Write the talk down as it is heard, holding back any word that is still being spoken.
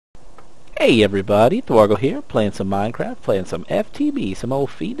Hey everybody, Thwargle here, playing some Minecraft, playing some FTB, some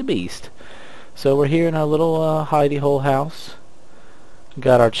old Feed the Beast. So we're here in our little hidey hole house. We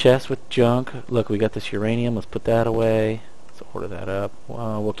got our chest with junk. Look, we got this uranium, let's put that away. Let's order that up.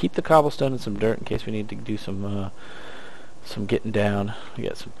 We'll keep the cobblestone and some dirt in case we need to do some getting down. We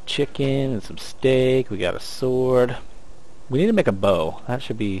got some chicken and some steak, we got a sword. We need to make a bow. That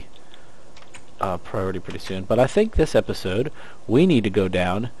should be priority pretty soon. But I think this episode, we need to go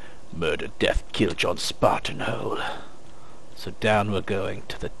down Murder, Death, Kill, John Spartan Hole. So down we're going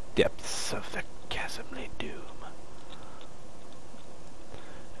to the depths of the chasmly doom.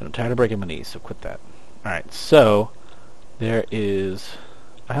 And I'm tired of breaking my knees, so quit that. Alright, so there is...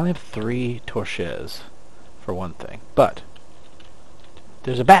 I only have 3 torches for one thing. But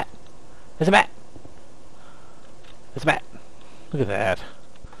there's a bat! There's a bat! There's a bat! Look at that.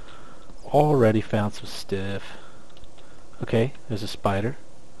 Already found some stuff. Okay, there's a spider.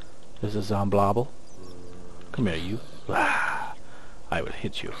 There's a zomblobble. Come here, you. Ah, I will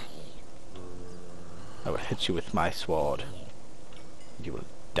hit you. I will hit you with my sword. You will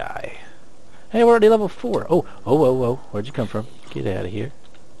die. Hey, we're already level 4. Oh. Where'd you come from? Get out of here.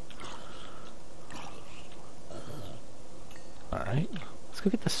 Alright. Let's go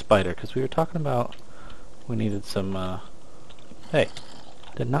get the spider, because we were talking about we needed some, Hey.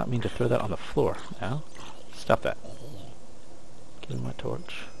 Did not mean to throw that on the floor. Now, stop that. Give me my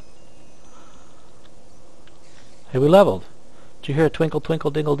torch. Hey, we leveled. Did you hear a twinkle,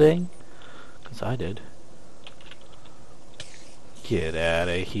 twinkle, dingle, ding? 'Cause I did. Get out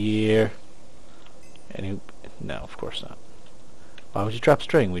of here. No, of course not. Why would you drop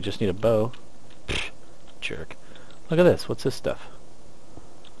string? We just need a bow. Psh, jerk. Look at this. What's this stuff?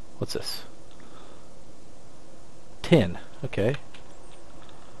 What's this? Tin. Okay.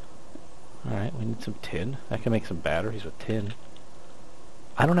 Alright, we need some tin. I can make some batteries with tin.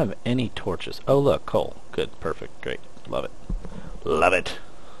 I don't have any torches. Oh look, coal. Good, perfect, great. Love it. Love it.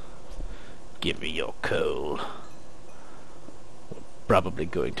 Give me your coal. We're probably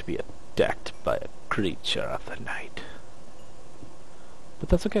going to be attacked by a creature of the night. But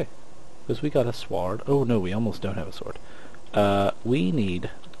that's okay. Because we got a sword. Oh no, we almost don't have a sword. We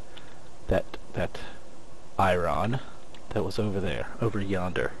need that iron that was over there, over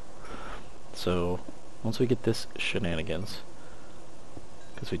yonder. So, once we get this shenanigans,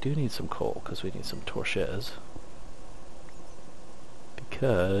 because we do need some coal, because we need some torches,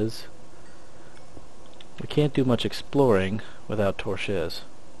 because we can't do much exploring without torches.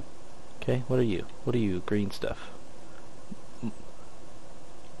 Okay, what are you? What are you, green stuff?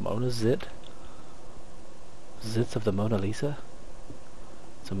 Mona Zit? Zits of the Mona Lisa?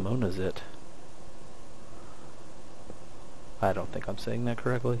 It's a Mona Zit. I don't think I'm saying that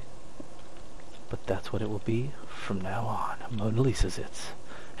correctly. But that's what it will be from now on. Mona Lisa Zits.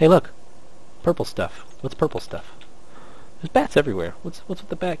 Hey look! Purple stuff. What's purple stuff? There's bats everywhere. What's with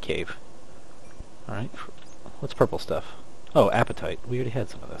the bat cave? Alright. What's purple stuff? Oh, appetite. We already had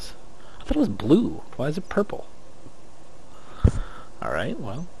some of this. I thought it was blue. Why is it purple? Alright,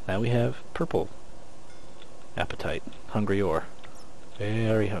 well, now we have purple appetite. Hungry ore.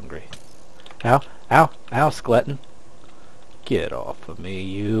 Very hungry. Ow! Ow! Ow, skeleton! Get off of me,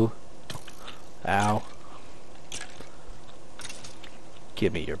 you! Ow.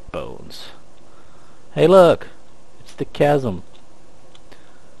 Give me your bones. Hey look! It's the chasm.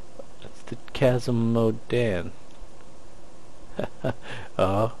 It's the chasm Modan.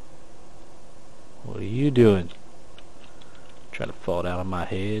 Oh. What are you doing? Trying to fall down on my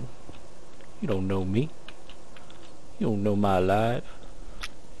head? You don't know me. You don't know my life.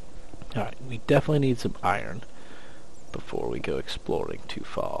 Alright, we definitely need some iron before we go exploring too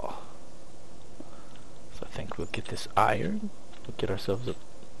far. I think we'll get this iron. We'll get ourselves a...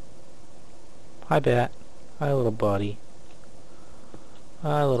 Hi, bat. Hi, little buddy.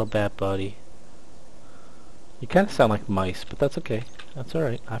 Hi, little bat buddy. You kind of sound like mice, but that's okay. That's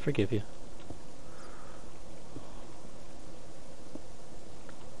alright. I forgive you.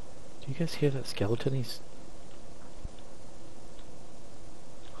 Do you guys hear that skeleton? He's...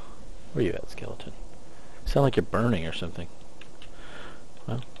 Where are you at, skeleton? You sound like you're burning or something.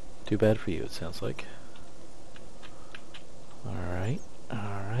 Well, too bad for you, it sounds like. Alright,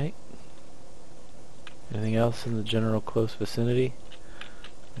 alright. Anything else in the general close vicinity?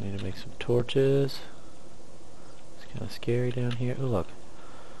 I need to make some torches. It's kind of scary down here. Oh, look.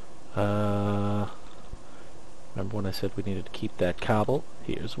 Remember when I said we needed to keep that cobble?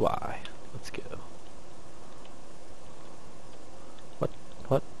 Here's why. Let's go. What?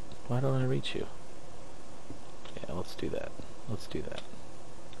 Why don't I reach you? Yeah, let's do that. Let's do that.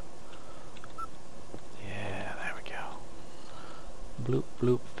 Bloop,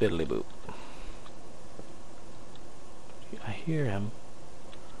 bloop, fiddly boop. I hear him,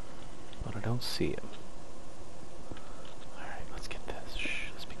 but I don't see him. Alright, let's get this. Shh,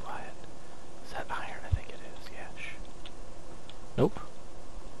 let's be quiet. Is that iron? I think it is. Yeah, shh. Nope.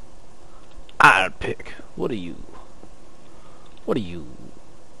 Iron pick. What are you? What are you?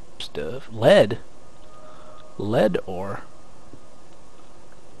 Stuff. Lead? Lead ore?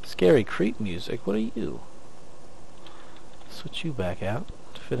 Scary creep music. What are you? Switch you back out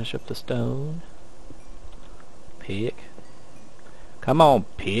to finish up the stone. Pick. Come on,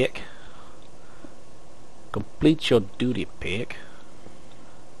 pick. Complete your duty, pick.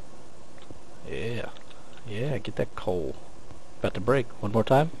 Yeah. Yeah, get that coal. About to break. One more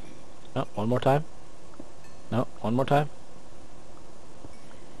time? No, one more time? No, one more time?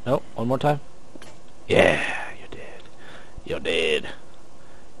 No, one more time? Yeah, you're dead. You're dead.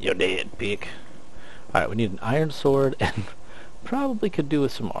 You're dead, pick. Alright, we need an iron sword and probably could do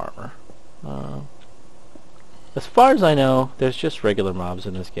with some armor. As far as I know, there's just regular mobs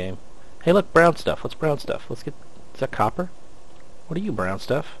in this game. Hey, look, brown stuff. What's brown stuff? Let's get... Is that copper? What are you, brown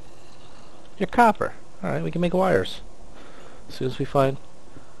stuff? You're copper. Alright, we can make wires. As soon as we find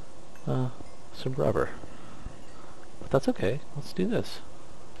some rubber. But that's okay. Let's do this.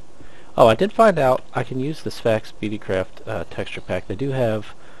 Oh, I did find out I can use the FTB texture pack. They do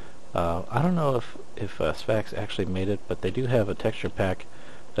have... I don't know if sphax actually made it, but they do have a texture pack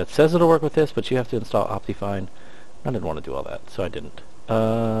that says it'll work with this, but you have to install Optifine. I didn't want to do all that, so I didn't.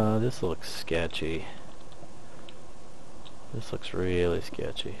 This looks sketchy. This looks really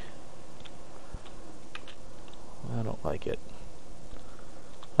sketchy. I don't like it.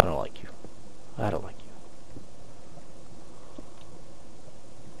 I don't like you. I don't like you.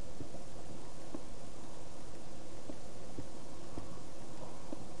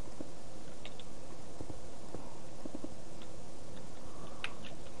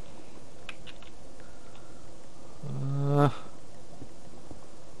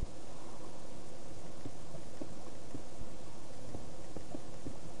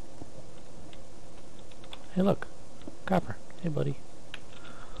 Hey, look, copper. Hey, buddy.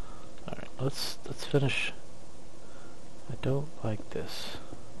 All right, let's finish. I don't like this.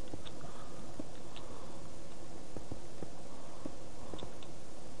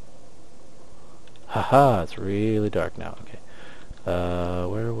 Haha, it's really dark now. Okay.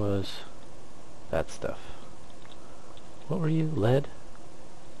 Where was that stuff? What were you? Lead?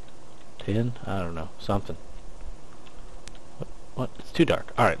 Tin? I don't know. Something. What? It's too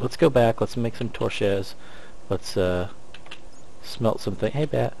dark. Alright, let's go back. Let's make some torches. Let's smelt something. Hey,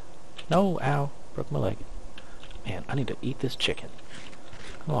 bat. No, ow. Broke my leg. Man, I need to eat this chicken.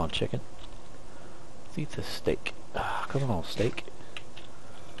 Come on, chicken. Let's eat this steak. Ah, come on, steak.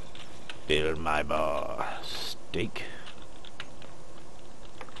 Fill my bar. Steak.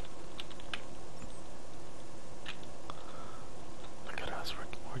 Look at us.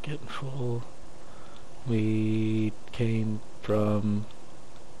 We're getting full. We came from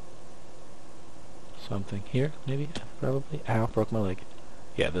something here, maybe? Probably. Ow, broke my leg.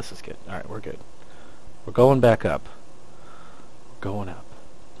 Yeah, this is good. Alright, we're good. We're going back up. We're going up.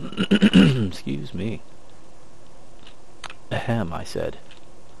 Excuse me. Ahem, I said.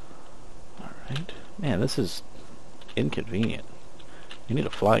 Alright. Man, this is inconvenient. You need a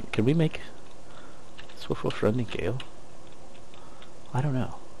fly. Can we make Swiftwolf Rending Gale? I don't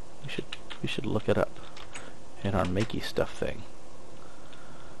know. We should look it up in our makey stuff thing.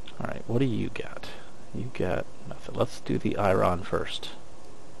 Alright, what do you got? You got nothing. Let's do the iron first.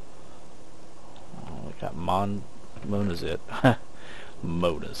 Oh, we got Monazit.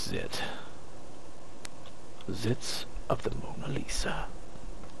 Monazit. Zits of the Mona Lisa.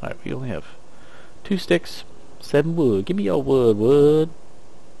 Alright, we only have 2 sticks, 7 wood. Give me your wood, wood.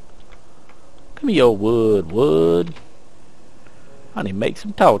 Give me your wood, wood. I need to make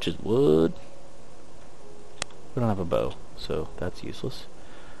some torches, wood. We don't have a bow, so that's useless.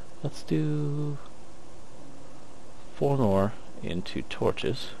 Let's do 4 more into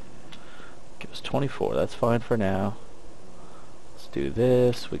torches. Give us 24. That's fine for now. Let's do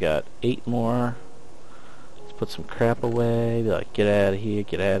this. We got 8 more. Let's put some crap away. Be like, get out of here,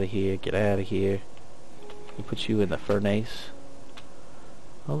 get out of here, get out of here. We put you in the furnace.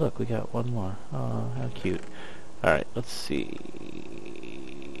 Oh look, we got 1 more. Oh, how cute. Alright, let's see.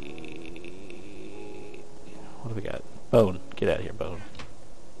 What do we got? Bone. Get out of here, bone.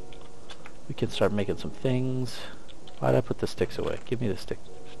 We can start making some things. Why'd I put the sticks away? Give me the sticks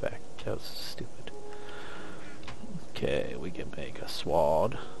back. That was stupid. Okay, we can make a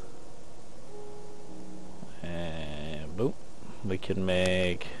sword. And boom. We can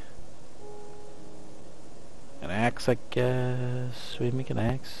make An axe, I guess. Should we make an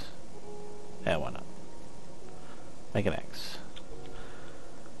axe? Yeah, why not? Make an axe.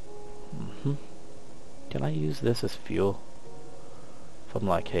 Can I use this as fuel? If I'm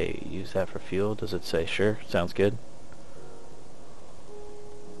like, hey, use that for fuel, does it say sure? Sounds good?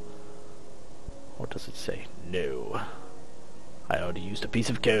 Or does it say no? I already used a piece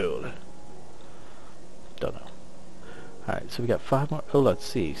of coal. Don't know. Alright, so we got 5 more. Oh, let's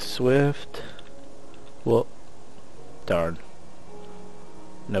see. Swift. Well, darn.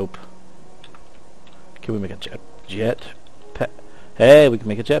 Nope. Can we make a jet pack? Hey, we can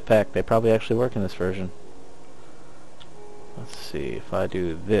make a jetpack. They probably actually work in this version. Let's see. If I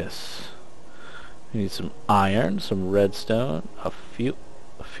do this, we need some iron, some redstone, a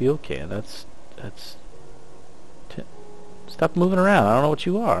fuel can. That's. Stop moving around. I don't know what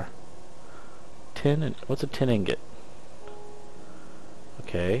you are. Tin and what's a tin ingot?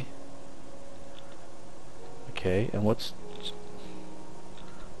 Okay. Okay, and what's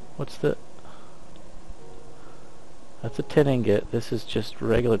the... That's a tin ingot. This is just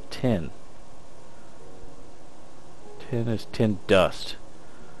regular tin. Tin is tin dust.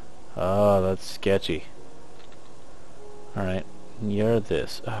 Oh, that's sketchy. Alright, you're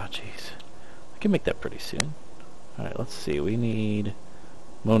this. Oh, jeez. I can make that pretty soon. Alright, let's see. We need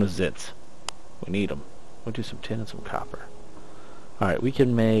monazits. We need them. We'll do some tin and some copper. Alright, we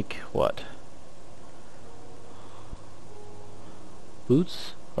can make what?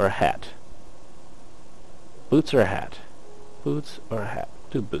 Boots or a hat? Boots or a hat? Boots or a hat?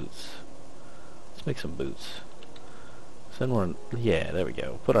 Do boots. Let's make some boots. So then we're in, yeah, there we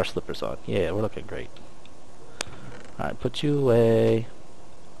go. Put our slippers on. Yeah, we're looking great. Alright, put you away.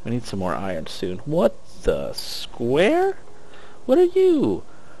 We need some more iron soon. What the square? What are you?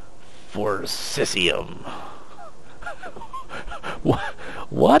 Forcisium.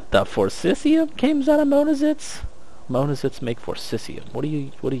 What the forcisium comes out of monazits? Monazits make forcisium. What do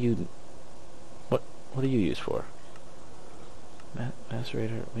you use for?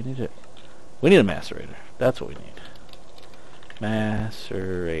 Macerator. We need a macerator. That's what we need.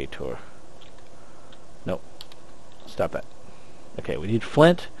 Macerator. Nope. Stop that. Okay, we need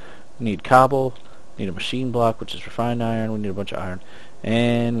flint. We need cobble. We need a machine block, which is refined iron. We need a bunch of iron,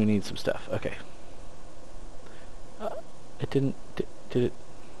 and we need some stuff. Okay. It didn't. Did it?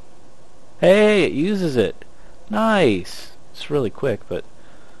 Hey, it uses it. Nice. It's really quick, but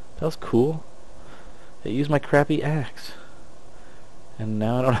that was cool. It used my crappy axe, and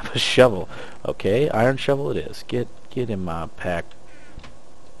now I don't have a shovel. Okay, iron shovel it is. Get in my pack.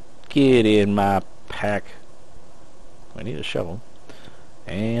 Get in my pack. I need a shovel.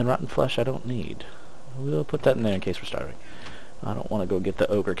 And rotten flesh I don't need. We'll put that in there in case we're starving. I don't want to go get the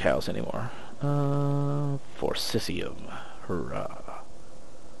ogre cows anymore. Forcisium. Hurrah.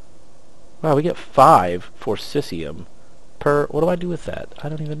 Wow, we get 5 forcisium per... What do I do with that? I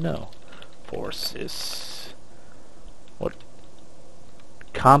don't even know. Forcis... What?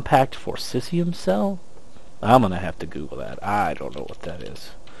 Compact forcisium cell? I'm gonna have to Google that. I don't know what that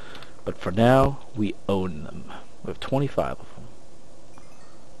is. But for now, we own them. We have 25 of them.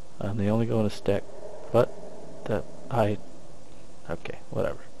 And they only go in a stack. What? Okay,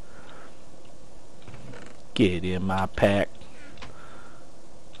 whatever. Get in my pack.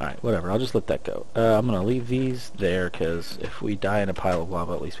 Alright, whatever. I'll just let that go. I'm going to leave these there, because if we die in a pile of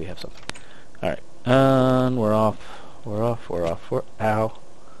lava, at least we have something. Alright. And we're off. Ow.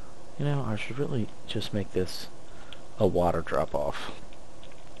 You know, I should really just make this a water drop-off.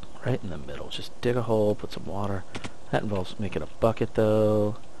 Right in the middle. Just dig a hole, put some water. That involves making a bucket,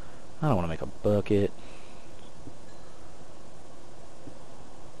 though. I don't want to make a bucket.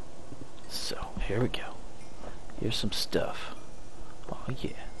 So, here we go. Here's some stuff. Oh,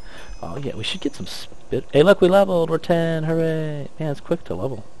 yeah. Oh, yeah. We should get some spit. Hey, look, we leveled. We're 10. Hooray. Man, it's quick to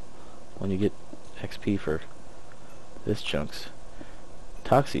level when you get XP for this chunks.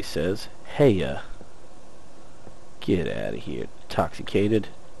 Toxie says, Heya. Get out of here. Toxicated.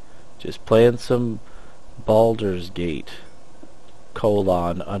 Just playing some Baldur's Gate.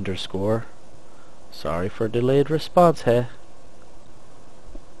 _. Sorry for delayed response, hey.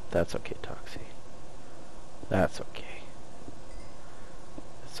 That's okay, Toxie. That's okay.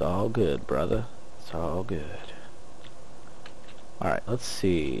 It's all good, brother. It's all good. Alright, let's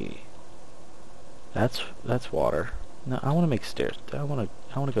see. That's water. No, I want to make stairs. I want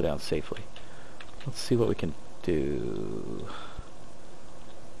to go down safely. Let's see what we can do.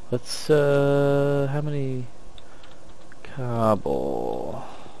 Let's how many cobble?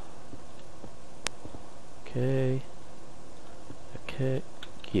 Okay.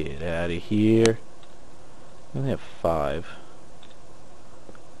 Get out of here. We only have 5.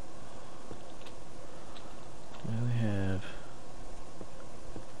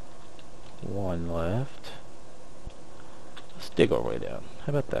 one left. Let's dig our way down.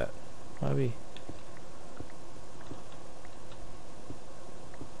 How about that? Why we...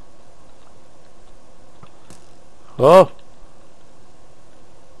 Oh!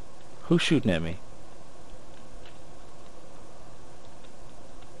 Who's shooting at me?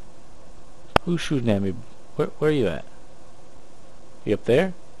 Who's shooting at me? Where are you at? You up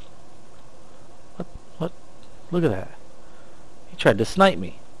there? What? Look at that. He tried to snipe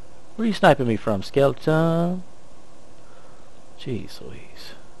me. Where are you sniping me from, skeleton? Jeez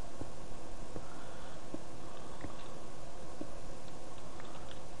Louise.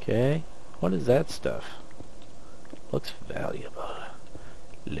 Okay. What is that stuff? Looks valuable.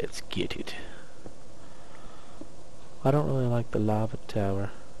 Let's get it. I don't really like the lava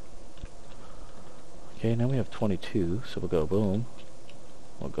tower. Okay, now we have 22, so we'll go boom.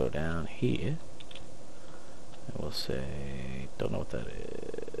 We'll go down here. And we'll say, don't know what that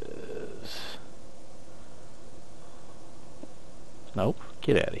is. Nope,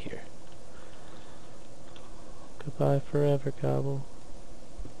 get out of here. Goodbye forever, Gobble.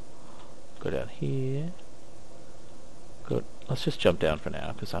 Go down here. Go. Let's just jump down for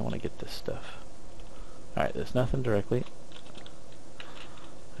now, because I want to get this stuff. Alright, there's nothing directly.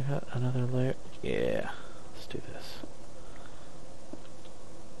 I got another layer. Yeah, let's do this.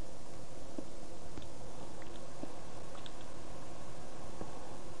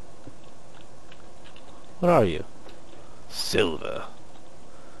 What are you? Silver.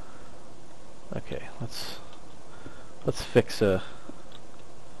 Okay, let's fix the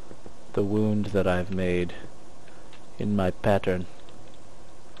wound that I've made in my pattern.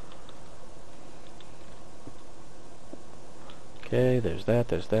 Okay, there's that,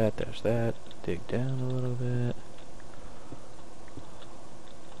 there's that, there's that. Dig down a little bit.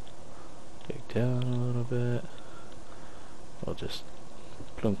 Dig down a little bit. We'll just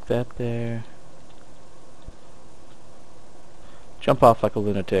plunk that there. Jump off like a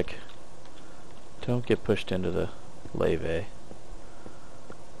lunatic. Don't get pushed into the lava.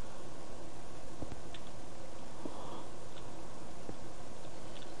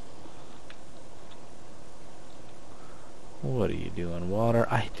 What are you doing, water?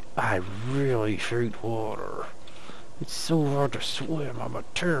 I really hate water. It's so hard to swim. I'm a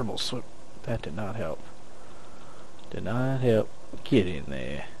terrible swimmer. That did not help. Did not help. Get in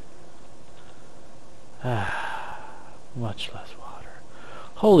there. Much less water.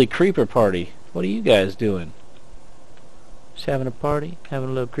 Holy creeper party. What are you guys doing? Just having a party? Having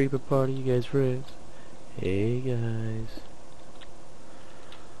a little creeper party? You guys friends? Hey guys.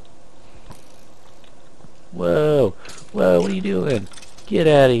 Whoa. Whoa, what are you doing? Get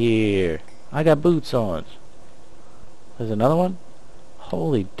out of here. I got boots on. There's another one?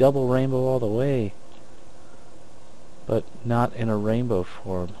 Holy double rainbow all the way. But not in a rainbow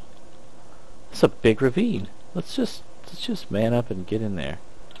form. That's a big ravine. Let's just man up and get in there.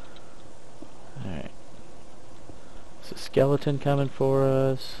 Alright. There's a skeleton coming for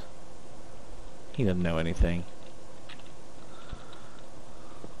us. He doesn't know anything.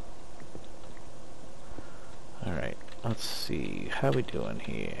 Alright, let's see. How we doing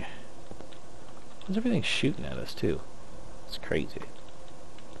here? Why's everything shooting at us too? It's crazy.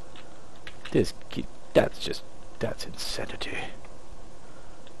 This kid, that's insanity.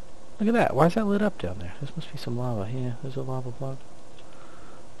 Look at that. Why is that lit up down there? This must be some lava. Yeah, there's a lava block.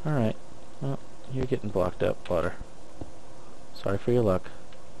 Alright. Well, you're getting blocked up, water. Sorry for your luck.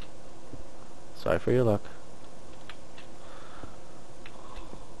 Sorry for your luck.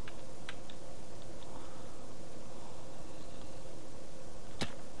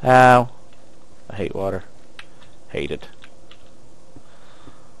 Ow. I hate water. Hate it.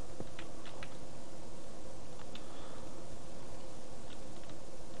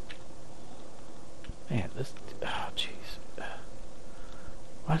 Man, this... Oh, jeez.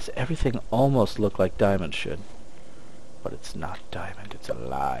 Why does everything almost look like diamond should? But it's not diamond, it's a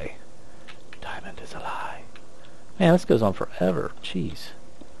lie. Diamond is a lie. Man, this goes on forever. Jeez.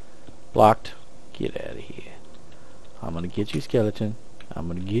 Blocked. Get out of here. I'm gonna get you, skeleton. I'm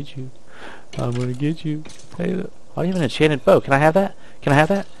gonna get you. I'm gonna get you. Hey, look. Oh, you have an enchanted bow. Can I have that? Can I have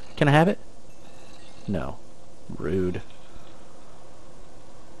that? Can I have it? No. Rude.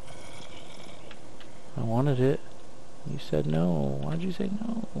 I wanted it. You said no. Why'd you say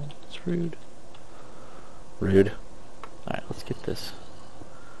no? It's rude. Rude. Alright, let's get this.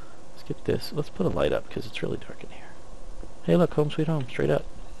 Let's get this. Let's put a light up because it's really dark in here. Hey, look, home sweet home. Straight up.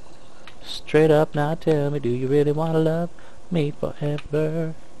 Straight up, now tell me, do you really want to love me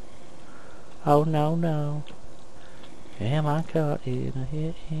forever? Oh, no, no. Am I caught in a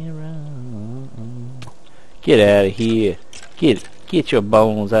hit and run? Get out of here. Get your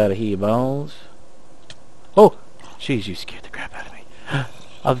bones out of here, Bones. Oh! Jeez, you scared the crap out of me.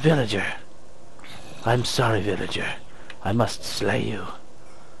 A villager. I'm sorry, villager. I must slay you.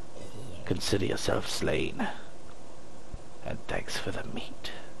 Consider yourself slain. And thanks for the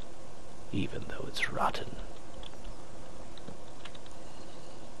meat. Even though it's rotten.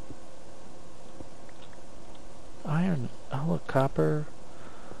 Iron. Oh, look, copper.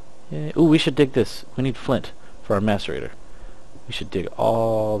 Yeah. Ooh, we should dig this. We need flint for our macerator. We should dig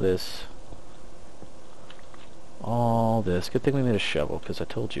all this. All this. Good thing we made a shovel, because I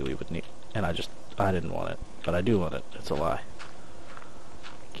told you we would need... And I didn't want it. But I do want it. It's a lie.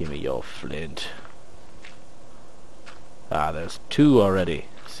 Give me your flint. Ah, there's 2 already.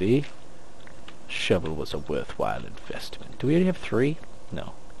 See? Shovel was a worthwhile investment. Do we already have 3?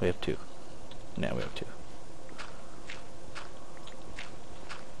 No, we have 2. Now we have 2.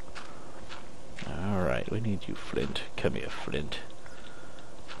 Alright, we need you, Flint. Come here, Flint.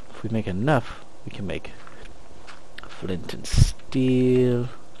 If we make enough, we can make flint and steel.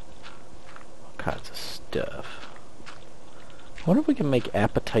 All kinds of stuff. I wonder if we can make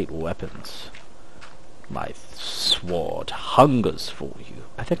appetite weapons. My sword hungers for you.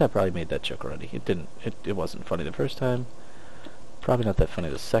 I think I probably made that joke already. It wasn't funny the first time. Probably not that funny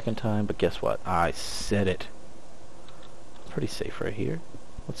the second time, but guess what? I said it. Pretty safe right here.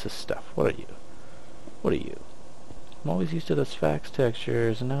 What's this stuff? What are you? What are you? I'm always used to the sphax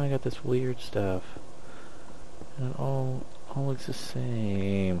textures, and now I got this weird stuff. And it all looks the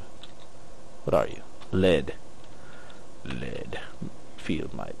same. What are you? Lead. Lead.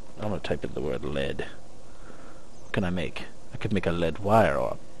 I'm gonna type in the word lead. What can I make? I could make a lead wire,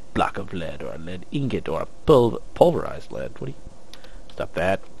 or a block of lead, or a lead ingot, or a pulverized lead. What do you... Stop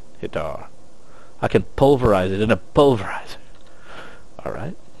that. Hit R. I can pulverize it in a pulverizer.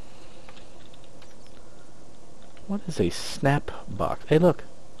 Alright. What is a snap box? Hey, look.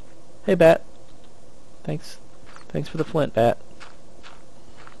 Hey, Bat. Thanks for the flint, Bat.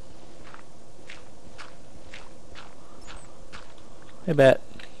 Hey, Bat.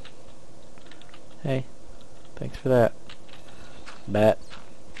 Hey. Thanks for that. Bat.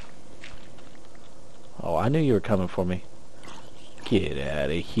 Oh, I knew you were coming for me. Get out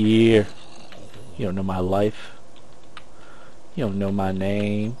of here. You don't know my life. You don't know my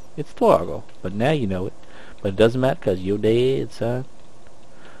name. It's Thwargle. But now you know it. But it doesn't matter because you're dead, son.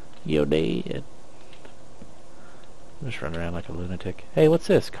 You're dead. I'm just running around like a lunatic. Hey, what's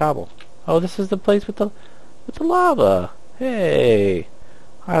this? Cobble. Oh, this is the place with the lava. Hey.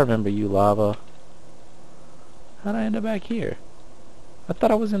 I remember you, lava. How'd I end up back here? I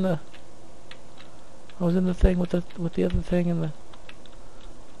thought I was in the thing with the other thing and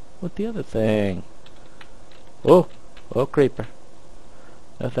the other thing. Oh, creeper.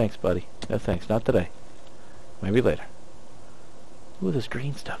 No thanks, buddy. No thanks. Not today. Maybe later. Ooh, this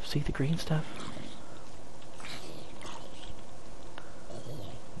green stuff. See the green stuff?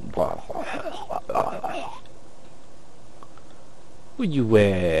 Where you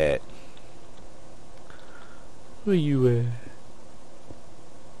at? Where you at?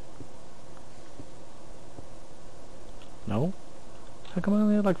 No? How come I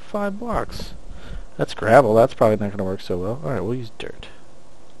only had like 5 blocks? That's gravel. That's probably not going to work so well. Alright, we'll use dirt.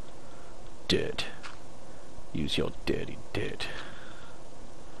 Dirt. Use your dirty dirt.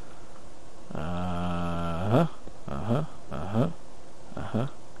 Uh-huh. Uh-huh. Uh-huh. Uh-huh.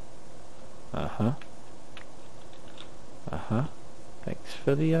 Uh-huh. Uh-huh. Thanks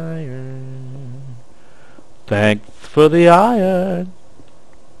for the iron. Thanks for the iron.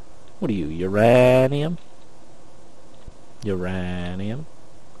 What are you, uranium? Uranium.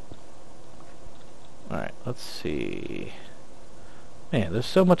 Alright, let's see. Man, there's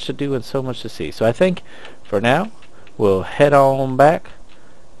so much to do and so much to see. So I think, for now, we'll head on back.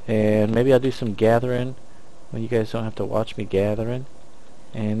 And maybe I'll do some gathering when you guys don't have to watch me gathering.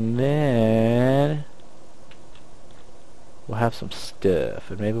 And then we'll have some stuff.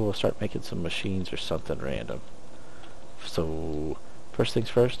 And maybe we'll start making some machines or something random. So, first things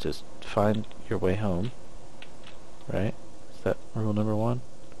first is find your way home. Right? Is that rule number 1?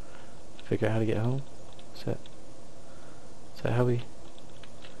 Figure out how to get home? Is that how we...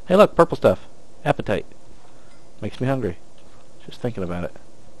 Hey, look, purple stuff. Appetite. Makes me hungry. Just thinking about it.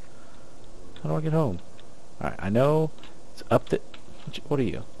 How do I get home? Alright, I know it's up the... What are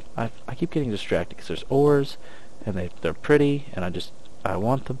you? I keep getting distracted because there's ores, and they're pretty, and I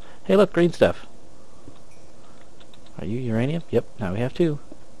want them. Hey, look, green stuff. Are you uranium? Yep, now we have 2.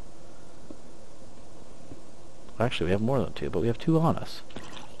 Actually, we have more than 2, but we have 2 on us.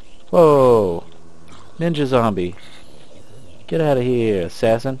 Whoa! Ninja zombie. Get out of here,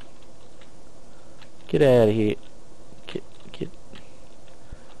 assassin. Get out of here.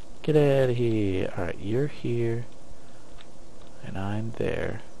 Get out of here. Alright, you're here. And I'm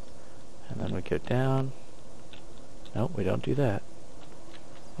there. And then we go down. Nope, we don't do that.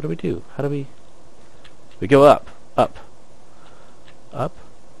 What do we do? How do we... We go up. Up. Up?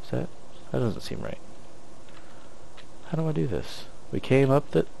 Is that... That doesn't seem right. How do I do this? We came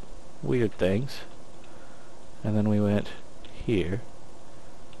up the weird things. And then we went here.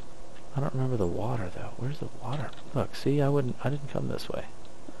 I don't remember the water though. Where's the water? Look, see, I didn't come this way.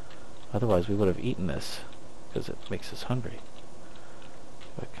 Otherwise we would have eaten this. Because it makes us hungry.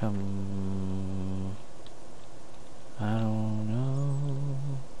 If I come... I don't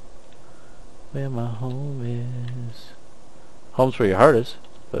know where my home is. Home's where your heart is.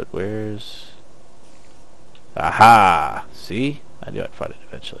 But where's... Aha! See? I knew I'd find it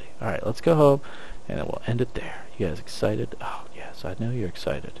eventually. Alright, let's go home. And then we'll end it there. You guys excited? Oh, yes, I know you're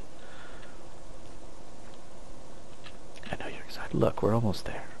excited. I know you're excited. Look, we're almost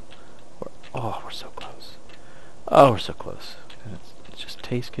there. We're so close. Oh, we're so close. And it just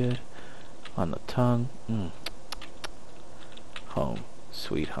tastes good on the tongue. Home.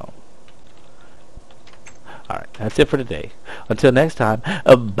 Sweet home. Alright, that's it for today. Until next time,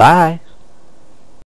 bye!